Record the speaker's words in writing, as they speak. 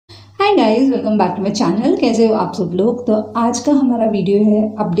Hi guys, welcome back to my channel. कैसे हो आप सब लोग। तो आज का हमारा वीडियो है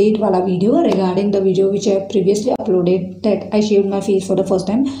अपडेट वाला video regarding the video which I previously uploaded that I shaved my face for the first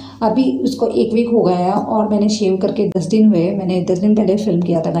time. अभी उसको एक वीक हो गया है और मैंने शेव करके 10 दिन हुए। मैंने 10 दिन पहले फिल्म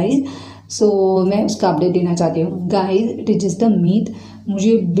किया था गाइज। सो मैं उसका अपडेट देना चाहती हूँ guys. It is just the myth.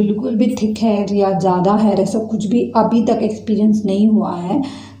 मुझे बिल्कुल भी थिक हेयर या ज़्यादा हेयर ऐसा कुछ भी अभी तक एक्सपीरियंस नहीं हुआ है।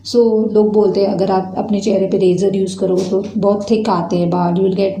 लोग बोलते हैं अगर आप अपने चेहरे पे रेजर यूज़ करो तो बहुत थिक आते हैं बाल, you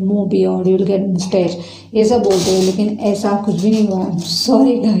will get more beard, you will get moustache, ये सब बोलते हैं, लेकिन ऐसा कुछ भी नहीं हुआ। आई एम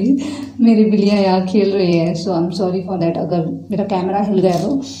सॉरी गाइस, मेरी बिल्लियाँ यहाँ खेल रही है, सो I am sorry for that अगर मेरा कैमरा हिल गया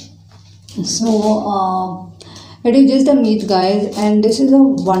तो। It is just the myth guys and this is a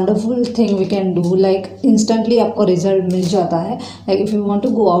wonderful thing we can do. Like instantly आपको रिजल्ट मिल जाता है। Like if you want to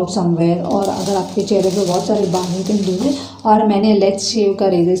go out somewhere और अगर आपके चेहरे पे बहुत सारे बाल यू कैन डू इट। और मैंने लेट्स शेव का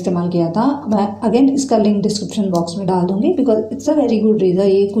रेजर इस्तेमाल किया था। मैं अगेन इसका लिंक डिस्क्रिप्शन बॉक्स में डाल दूंगी because it's a very good razor.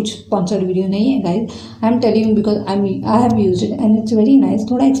 ये कुछ स्पॉन्सर्ड वीडियो नहीं है guys, I am telling you because I have used it and it's very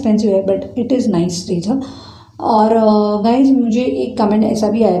nice. थोड़ा एक्सपेंसिव है but it is nice razor. और गाइज मुझे एक कमेंट ऐसा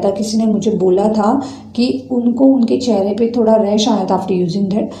भी आया था, किसी ने मुझे बोला था कि उनको उनके चेहरे पे थोड़ा रैश आया था आफ्टर यूजिंग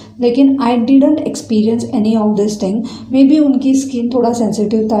दैट, लेकिन I didn't experience any of this thing. May be उनकी स्किन थोड़ा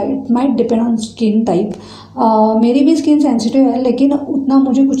सेंसिटिव था, it might depend on skin type. मेरी भी स्किन सेंसिटिव है लेकिन उतना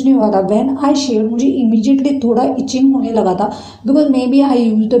मुझे कुछ नहीं हुआ था। व्हेन आई शेव मुझे इमीडिएटली थोड़ा इचिंग होने लगा था because may B I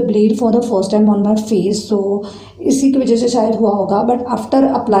use the blade for the first time on my face, सो इसी की वजह से शायद हुआ होगा। But after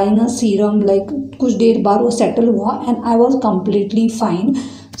applying a serum like कुछ देर बाद वो सेटल हुआ and I was completely fine.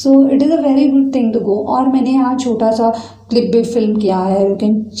 So it is a very good thing to go. और मैंने यहाँ छोटा सा क्लिप भी फिल्म किया है, you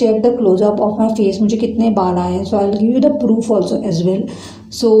can check the close up of my face, मुझे कितने बाल आए हैं। सो I will give you the proof also as well.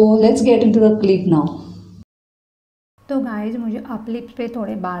 So let's get in to the clip now. तो गाइज मुझे अप लिप्स पे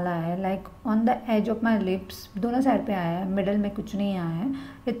थोड़े बाल आए हैं, like on the age of my lips, दोनों साइड पे आया है, मिडल में कुछ नहीं आया है।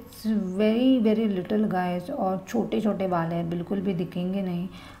 It's very very little guys और छोटे छोटे बाल हैं, बिल्कुल भी दिखेंगे नहीं।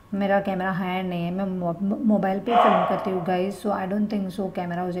 मेरा कैमरा हैंड नहीं है, मैं मोबाइल पे फिल्म करती हूँ guys, so I don't think so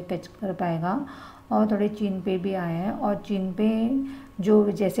camera उसे कैच कर पाएगा। और थोड़े चिन पे भी आए हैं और चिन पे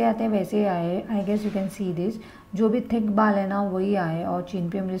जो जैसे आते हैं वैसे आए। I guess you can see this. जो भी थिक बाल है ना वही आए और चिन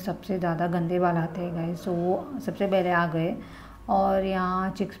पे मुझे सबसे ज़्यादा गंदे बाल आते हैं गाइस, सो वो सबसे पहले आ गए। और यहाँ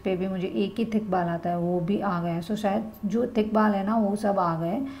चिक्स पे भी मुझे एक ही थिक बाल आता है, वो भी आ गए। सो शायद जो थिक बाल है ना वो सब आ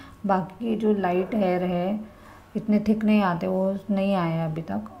गए, बाकी जो लाइट हेयर है इतने थिक नहीं आते, वो नहीं आए अभी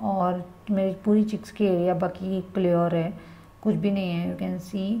तक। और मेरी पूरी चिक्स की एरिया बाकी क्लियर है, कुछ भी नहीं है, you can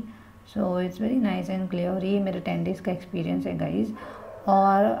see. So it's very nice and clear. ये मेरे 10 डेज़ का एक्सपीरियंस है गाइज।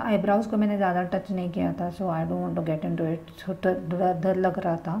 और आईब्राउज को मैंने ज़्यादा टच नहीं किया था, सो I don't want to get into it, सो डर लग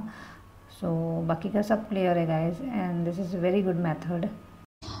रहा था। सो बाकी का सब क्लियर है guys and this is very good method.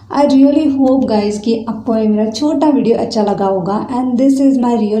 I really hope guys कि आपको ये मेरा छोटा वीडियो अच्छा लगा होगा and this is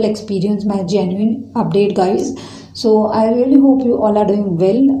my real experience, my genuine update guys. So I really hope you all are doing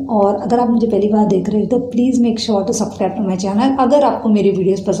well. और अगर आप मुझे पहली बार देख रहे हो तो please make sure to subscribe to my channel अगर आपको मेरी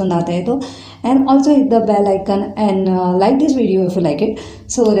वीडियोज़ पसंद आते हैं तो, and also hit the bell icon and like this video if you like it.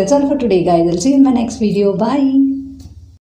 So that's all for today guys. I'll see you in my next video. Bye.